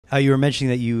You were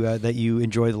mentioning that you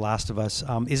enjoy The Last of Us.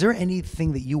 Is there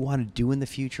anything that you want to do in the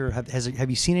future? Have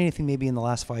you seen anything maybe in the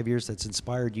last 5 years that's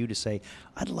inspired you to say,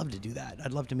 I'd love to do that.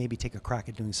 I'd love to maybe take a crack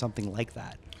at doing something like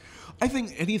that. I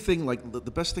think anything like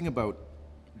the best thing about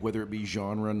whether it be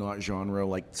genre, not genre,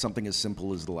 like something as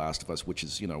simple as The Last of Us, which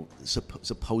is,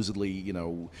 supposedly,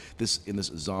 this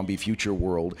zombie future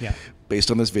world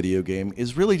based on this video game,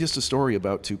 is really just a story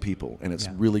about two people, and it's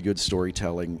really good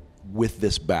storytelling with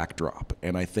this backdrop.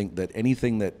 And I think that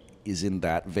anything that is in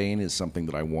that vein is something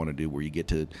that I want to do, where you get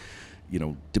to,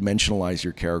 dimensionalize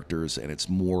your characters, and it's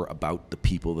more about the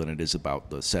people than it is about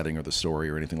the setting or the story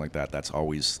or anything like that. That's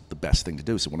always the best thing to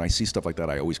do. So when I see stuff like that,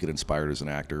 I always get inspired as an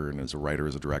actor and as a writer,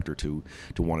 as a director, to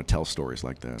want to tell stories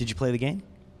like that. Did you play the game?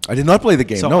 I did not play the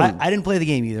game. So no, I didn't play the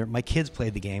game either. My kids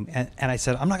played the game, and I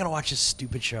said, I'm not going to watch this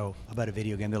stupid show about a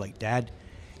video game. They're like, Dad,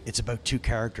 it's about two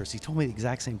characters. He told me the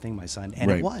exact same thing, my son,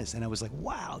 and it was. And I was like,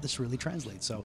 wow, this really translates. So